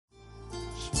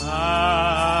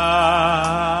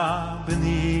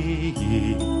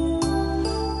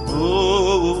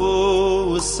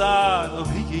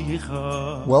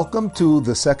Welcome to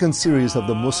the second series of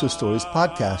the Mussar Stories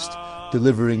podcast,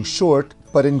 delivering short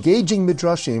but engaging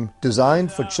midrashim designed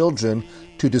for children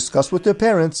to discuss with their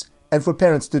parents and for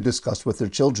parents to discuss with their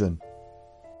children.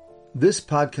 This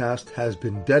podcast has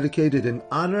been dedicated in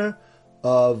honor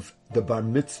of the bar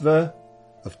mitzvah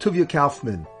of Tuvia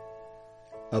Kaufman,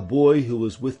 a boy who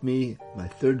was with me, my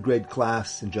third grade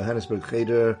class in Johannesburg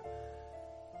Cheder,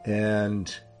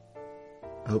 and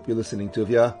I hope you're listening,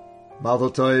 Tuvia.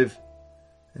 Mazel Tov.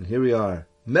 And here we are,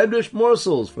 Medrash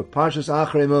morsels for Parshas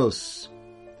Acharei Mos.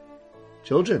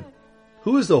 Children,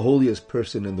 who is the holiest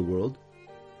person in the world?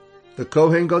 The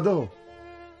Kohen Gadol.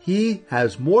 He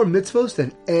has more mitzvos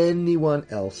than anyone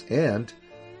else, and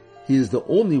he is the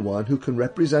only one who can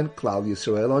represent Klal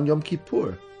Yisrael on Yom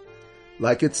Kippur.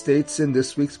 Like it states in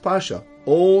this week's Parsha,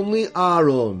 only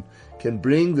Aaron can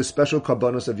bring the special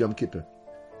karbanos of Yom Kippur.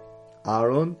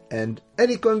 Aaron and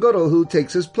any Kohen Gadol who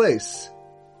takes his place.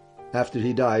 After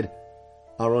he died,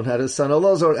 Aaron had his son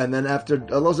Elazar, and then after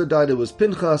Elazar died, it was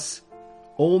Pinchas.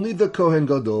 Only the Kohen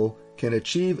Gadol can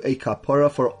achieve a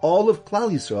kapara for all of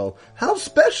Klal Yisrael. How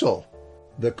special!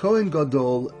 The Kohen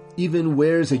Gadol even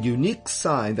wears a unique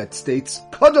sign that states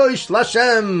Kadosh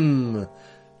Lashem.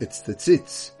 It's the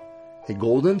tzitz, a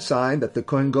golden sign that the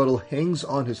Kohen Gadol hangs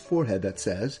on his forehead that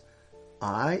says,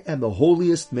 I am the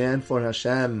holiest man for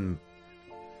Hashem.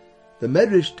 The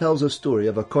Medrash tells a story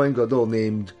of a Kohen Gadol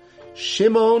named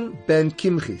Shimon ben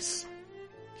Kimchis.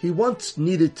 He once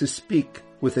needed to speak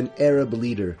with an Arab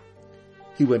leader.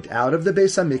 He went out of the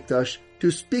Beis HaMikdash to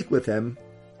speak with him,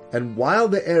 and while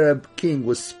the Arab king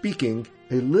was speaking,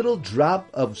 a little drop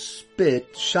of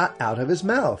spit shot out of his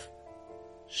mouth.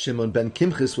 Shimon ben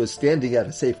Kimchis was standing at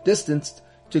a safe distance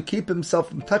to keep himself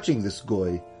from touching this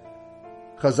goy.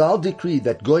 Chazal decreed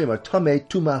that goyim are tamei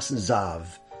tumas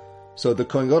zav, so the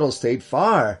Kohen Gadol stayed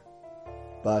far,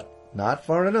 but not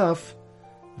far enough.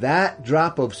 That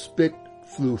drop of spit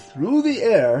flew through the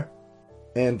air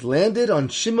and landed on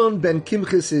Shimon ben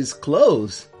Kimchis's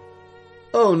clothes.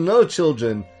 Oh no,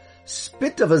 children!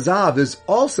 Spit of a zav is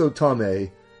also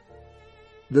tamei.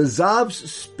 The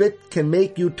zav's spit can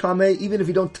make you tamei even if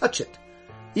you don't touch it.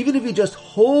 Even if you just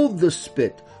hold the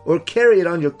spit or carry it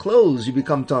on your clothes, you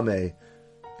become tamei.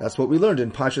 That's what we learned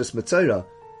in Parshas Metzora.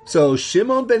 So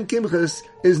Shimon ben Kimchis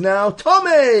is now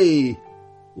tamei.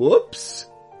 Whoops!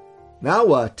 Now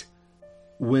what?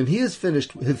 When he is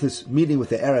finished with his meeting with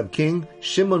the Arab king,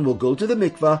 Shimon will go to the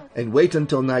mikvah and wait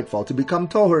until nightfall to become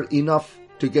toher enough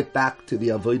to get back to the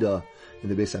avodah in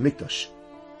the Beis HaMikdash.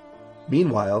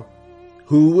 Meanwhile,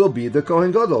 who will be the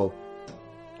Kohen Gadol?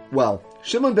 Well,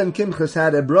 Shimon ben Kimchis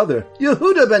had a brother,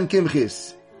 Yehuda ben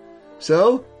Kimchis.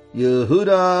 So,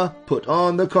 Yehuda put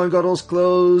on the Kohen Gadol's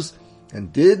clothes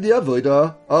and did the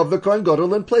avodah of the Kohen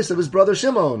Gadol in place of his brother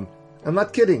Shimon. I'm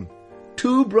not kidding.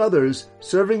 2 brothers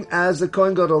serving as the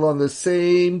Kohen Gadol on the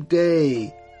same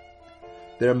day.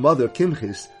 Their mother,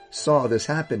 Kimchis, saw this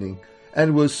happening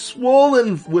and was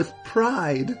swollen with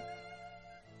pride.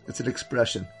 It's an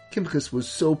expression. Kimchis was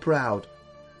so proud.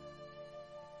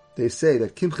 They say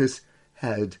that Kimchis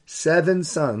had 7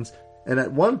 sons, and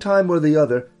at one time or the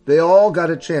other, they all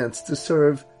got a chance to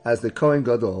serve as the Kohen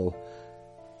Gadol.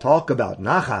 Talk about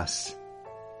nachas.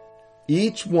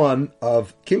 Each one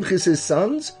of Kimchis's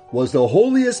sons was the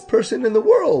holiest person in the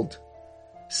world.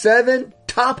 7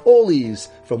 top holies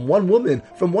from one woman,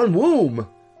 from one womb.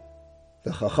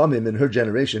 The Chachamim in her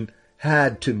generation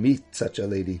had to meet such a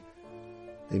lady.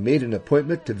 They made an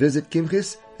appointment to visit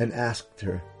Kimchis and asked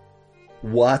her,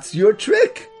 What's your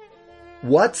trick?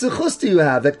 What zechus do you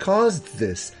have that caused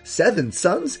this? 7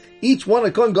 sons, each one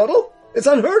a Kohen Gadol? It's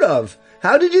unheard of.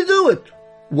 How did you do it?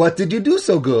 What did you do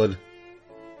so good?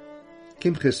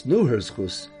 Kimchis knew her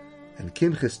zechus, and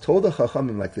Kimchis told the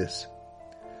Chachamim like this,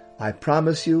 I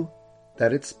promise you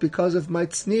that it's because of my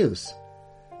tznius.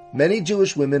 Many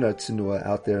Jewish women are tznuah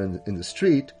out there in the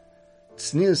street.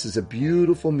 Tznius is a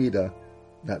beautiful midah,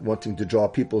 not wanting to draw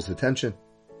people's attention.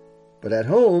 But at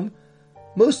home,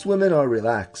 most women are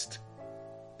relaxed.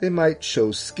 They might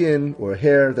show skin or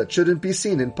hair that shouldn't be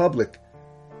seen in public.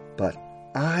 But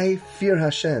I fear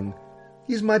Hashem.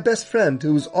 He's my best friend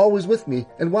who is always with me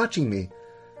and watching me.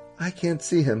 I can't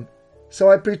see him, so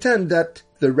I pretend that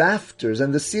the rafters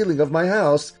and the ceiling of my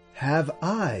house have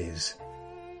eyes.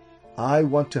 I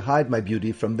want to hide my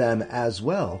beauty from them as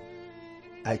well.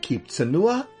 I keep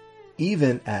tznuah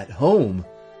even at home.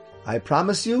 I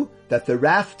promise you that the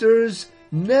rafters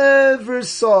never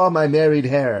saw my married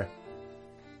hair.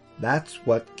 That's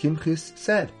what Kimchis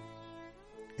said.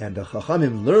 And the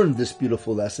Chachamim learned this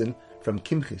beautiful lesson from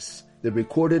Kimchis. They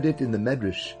recorded it in the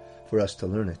Medrash for us to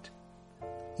learn it.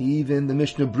 Even the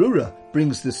Mishnah Brura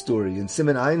brings this story in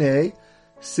Siman Ayin Hey,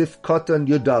 Sif Katan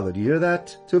Yudalad. You hear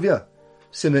that, Tuvia?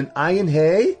 Siman Ayin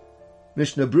Hey,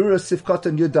 Mishnah Brura, Sif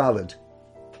Katan Yudalad.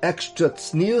 Extra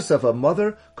tznius of a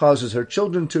mother causes her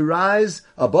children to rise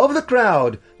above the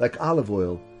crowd like olive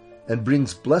oil and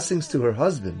brings blessings to her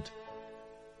husband.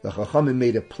 The Chachamim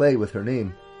made a play with her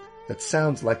name that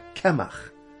sounds like kemach,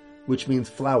 which means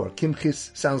flour.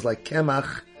 Kimchis sounds like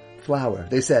kemach, flour.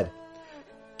 They said,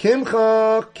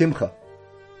 Kimcha, Kimcha.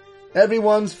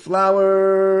 Everyone's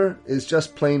flour is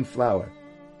just plain flour.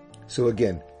 So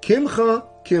again, Kimcha,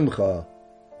 Kimcha.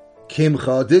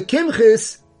 Kimcha de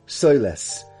Kimchis,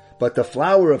 soiles. But the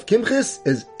flour of Kimchis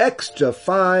is extra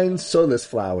fine soiles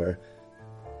flour.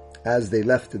 As they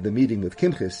left the meeting with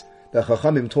Kimchis, the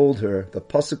Chachamim told her the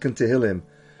pasuk in Tehillim,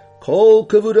 Kol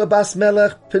kavuda bas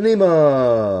melech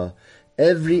penima.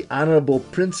 Every honorable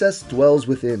princess dwells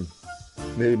within.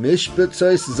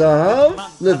 Mishbetzois zahav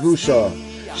levusha.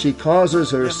 She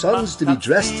causes her sons to be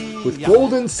dressed with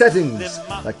golden settings,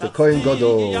 like the Kohen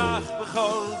Gadol.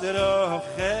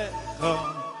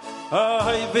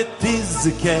 Ay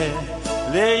betizke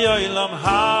leyolam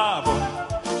habo.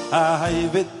 Ay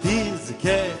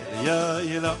betizke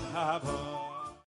leyolam habo.